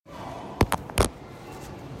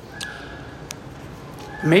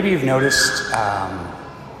Maybe you've noticed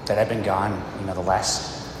that I've been gone, the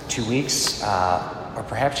last 2 weeks, or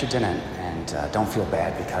perhaps you didn't, and don't feel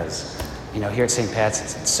bad because, here at St.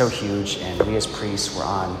 Pat's, it's so huge, and we as priests, we're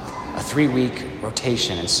on a 3-week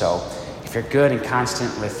rotation, and so if you're good and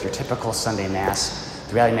constant with your typical Sunday Mass,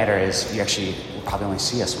 the reality of the matter is you actually will probably only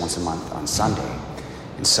see us once a month on Sunday,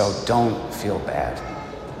 and so don't feel bad.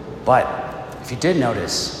 But if you did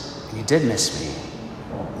notice, and you did miss me,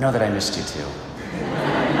 know that I missed you too.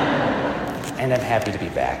 And I'm happy to be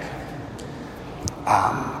back.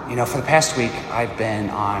 For the past week, I've been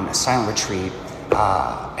on a silent retreat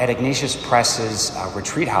at Ignatius Press's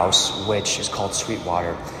retreat house, which is called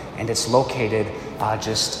Sweetwater, and it's located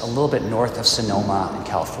just a little bit north of Sonoma in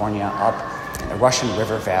California, up in the Russian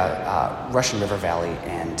River Valley.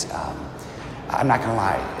 And I'm not gonna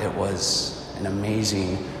lie, it was an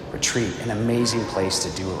amazing retreat, an amazing place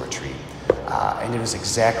to do a retreat, and it was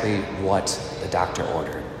exactly what the doctor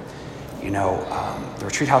ordered. The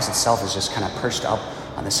retreat house itself is just kind of perched up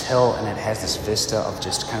on this hill, and it has this vista of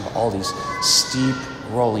just kind of all these steep,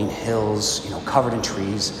 rolling hills, covered in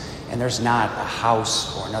trees, and there's not a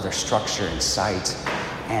house or another structure in sight.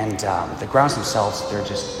 And the grounds themselves, they're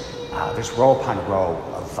just, there's row upon row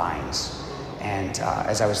of vines. And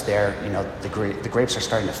as I was there, the grapes are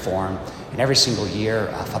starting to form. And every single year,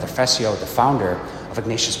 Father Fessio, the founder of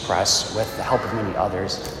Ignatius Press, with the help of many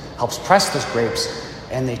others, helps press those grapes,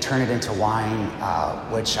 and they turn it into wine,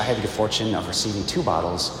 which I had the good fortune of receiving 2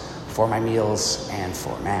 bottles for my meals and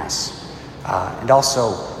for Mass. And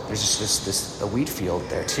also, there's just the wheat field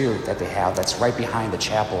there too that they have that's right behind the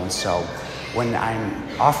chapel. And so when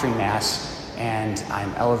I'm offering Mass and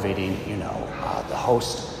I'm elevating, the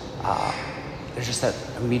host, there's just that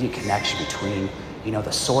immediate connection between,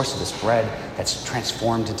 the source of this bread that's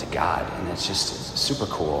transformed into God. And it's super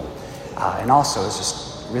cool. And also, it's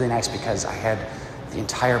just really nice because I had the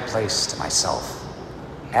entire place to myself,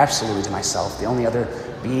 absolutely to myself. The only other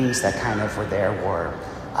beings that kind of were there were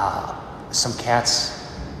some cats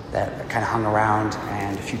that kind of hung around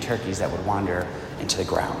and a few turkeys that would wander into the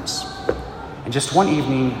grounds. And just one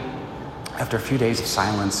evening, after a few days of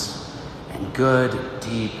silence and good,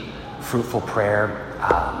 deep, fruitful prayer,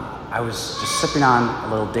 I was just sipping on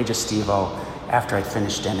a little digestivo after I'd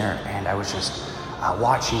finished dinner, and I was just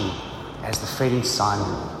watching as the fading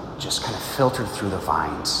sun just kind of filtered through the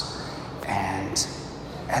vines. And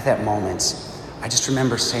at that moment, I just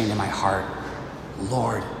remember saying in my heart,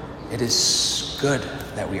 Lord, it is good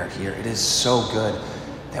that we are here. It is so good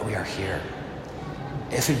that we are here.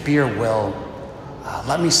 If it be your will,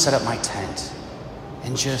 let me set up my tent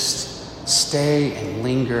and just stay and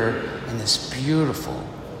linger in this beautiful,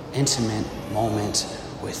 intimate moment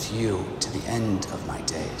with you to the end of my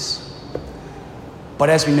days.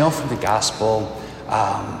 But as we know from the gospel,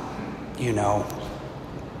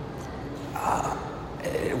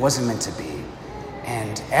 it wasn't meant to be.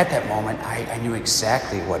 And at that moment, I knew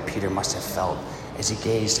exactly what Peter must have felt as he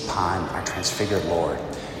gazed upon our transfigured Lord.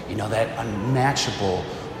 That unmatchable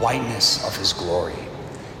whiteness of his glory.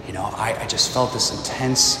 I just felt this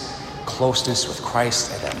intense closeness with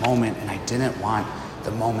Christ at that moment, and I didn't want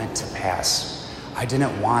the moment to pass. I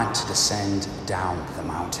didn't want to descend down the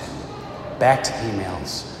mountain. Back to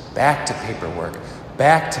emails, back to paperwork,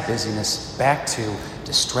 back to busyness, back to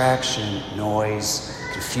distraction, noise,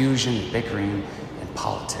 confusion, bickering, and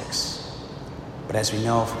politics. But as we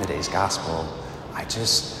know from today's gospel, I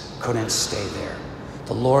just couldn't stay there.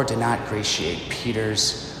 The Lord did not gratiate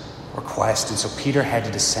Peter's request, and so Peter had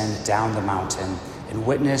to descend down the mountain and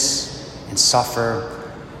witness and suffer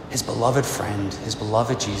his beloved friend, his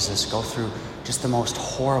beloved Jesus, go through just the most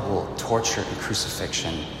horrible torture and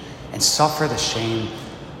crucifixion, and suffer the shame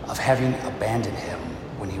of having abandoned him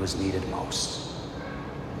when he was needed most.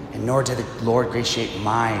 And nor did the Lord gratiate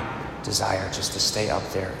my desire just to stay up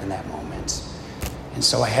there in that moment. And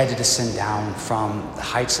so I had to descend down from the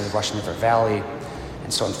heights of the Russian River Valley.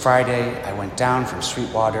 And so on Friday, I went down from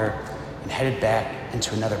Sweetwater and headed back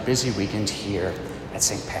into another busy weekend here at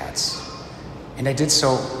St. Pat's. And I did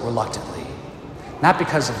so reluctantly, not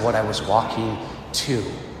because of what I was walking to,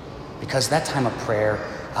 because that time of prayer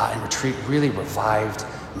and retreat really revived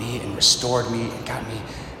me and restored me and got me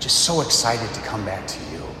just so excited to come back to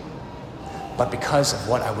you. But because of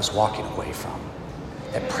what I was walking away from,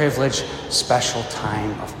 that privileged, special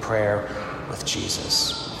time of prayer with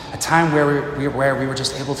Jesus, a time where we were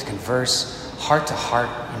just able to converse heart to heart,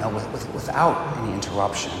 without any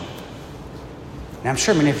interruption. And I'm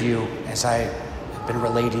sure many of you, as I have been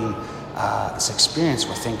relating this experience,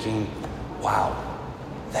 were thinking, wow,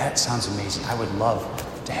 that sounds amazing. I would love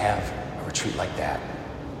to have a retreat like that.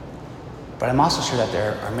 But I'm also sure that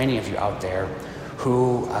there are many of you out there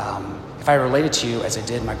who, if I related to you as I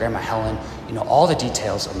did my grandma Helen, all the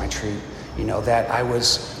details of my retreat, that I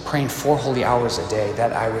was praying 4 holy hours a day,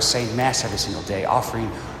 that I was saying Mass every single day,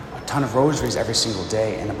 offering a ton of rosaries every single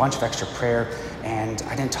day, and a bunch of extra prayer, and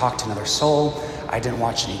I didn't talk to another soul, I didn't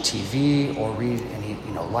watch any TV or read any,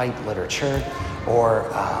 light literature, or,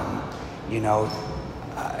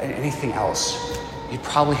 anything else, you'd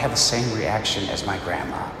probably have the same reaction as my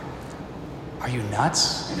grandma. Are you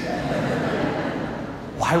nuts?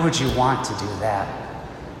 Why would you want to do that?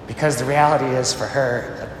 Because the reality is, for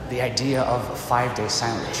her, the idea of a 5-day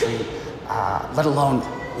silent retreat, let alone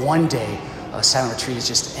 1 day of silent retreat, is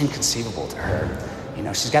just inconceivable to her.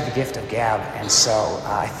 She's got the gift of gab, and so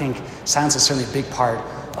I think silence is certainly a big part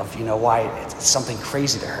of, why it's something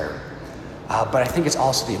crazy to her. But I think it's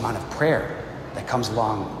also the amount of prayer that comes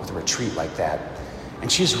along with a retreat like that. And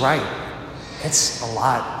she's right. It's a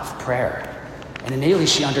lot of prayer. And innately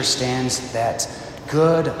she understands that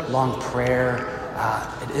good, long prayer,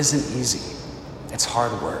 it isn't easy. It's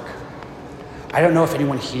hard work. I don't know if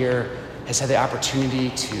anyone here has had the opportunity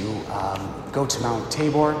to go to Mount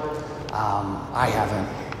Tabor. I haven't,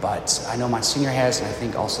 but I know Monsignor has, and I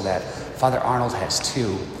think also that Father Arnold has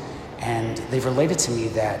too. And they've related to me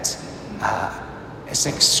that it's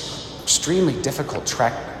an extremely difficult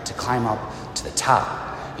trek to climb up to the top.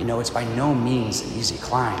 It's by no means an easy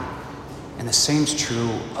climb. And the same's true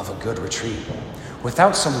of a good retreat.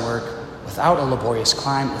 Without some work, without a laborious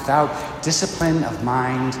climb, without discipline of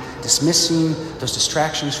mind, dismissing those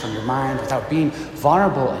distractions from your mind, without being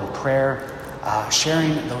vulnerable in prayer,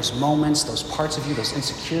 sharing those moments, those parts of you, those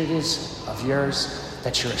insecurities of yours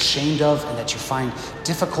that you're ashamed of and that you find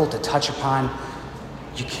difficult to touch upon,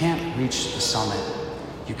 you can't reach the summit.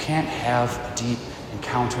 You can't have a deep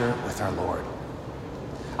encounter with our Lord.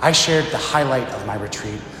 I shared the highlight of my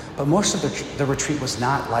retreat, but most of the retreat was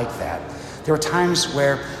not like that. There were times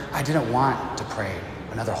where I didn't want to pray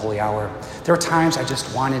another holy hour. There were times I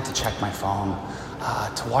just wanted to check my phone,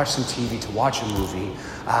 to watch some TV, to watch a movie,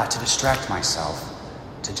 to distract myself,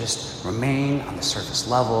 to just remain on the surface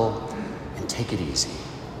level and take it easy.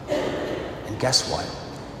 And guess what?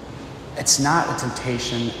 It's not a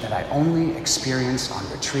temptation that I only experience on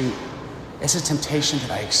retreat. It's a temptation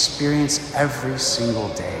that I experience every single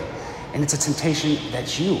day. And it's a temptation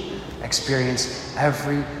that you experience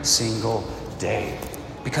every single day.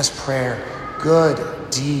 Because prayer, good,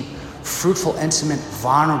 deep, fruitful, intimate,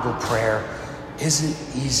 vulnerable prayer isn't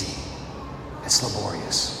easy. It's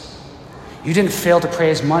laborious. You didn't fail to pray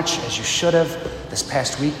as much as you should have this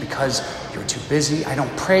past week because you were too busy. I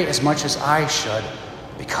don't pray as much as I should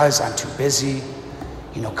because I'm too busy.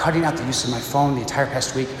 Cutting out the use of my phone the entire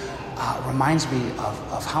past week reminds me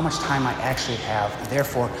of how much time I actually have, and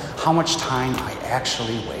therefore how much time I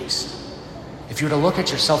actually waste. If you were to look at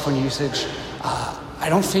your cell phone usage, I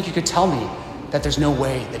don't think you could tell me that there's no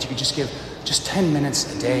way that you could just give just 10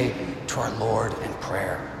 minutes a day to our Lord in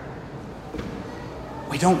prayer.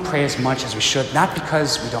 We don't pray as much as we should, not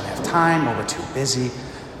because we don't have time or we're too busy,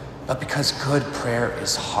 but because good prayer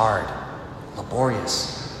is hard,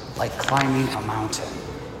 laborious, like climbing a mountain.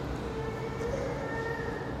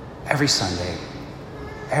 Every Sunday,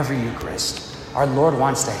 every Eucharist, our Lord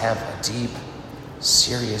wants to have a deep,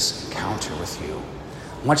 serious encounter with you,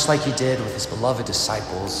 much like he did with his beloved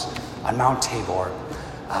disciples on Mount Tabor,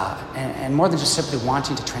 and more than just simply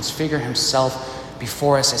wanting to transfigure himself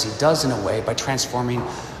before us as he does in a way by transforming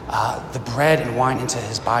the bread and wine into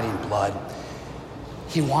his body and blood.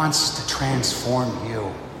 He wants to transform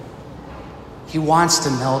you. He wants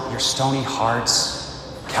to melt your stony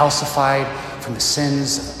hearts, calcified from the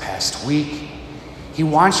sins of the past week. He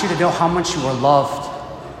wants you to know how much you are loved,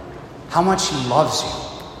 how much he loves you.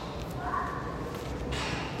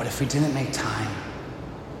 But if we didn't make time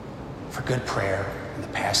for good prayer in the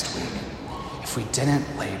past week, if we didn't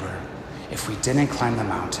labor, if we didn't climb the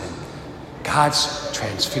mountain, God's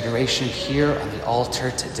transfiguration here on the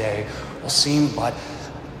altar today will seem but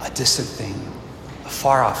a distant thing, a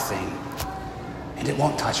far-off thing, and it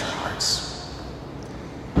won't touch our hearts.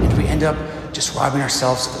 And we end up just robbing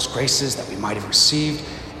ourselves of those graces that we might have received,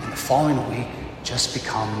 and the following week just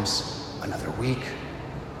becomes another week.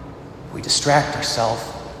 We distract ourselves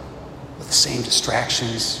with the same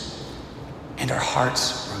distractions, and our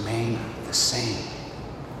hearts remain the same.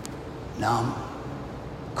 Numb,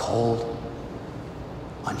 cold,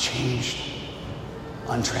 unchanged,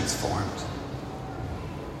 untransformed.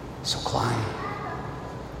 So climb.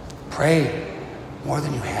 Pray more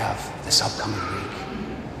than you have this upcoming week,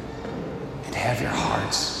 and have your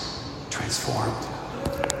hearts transformed.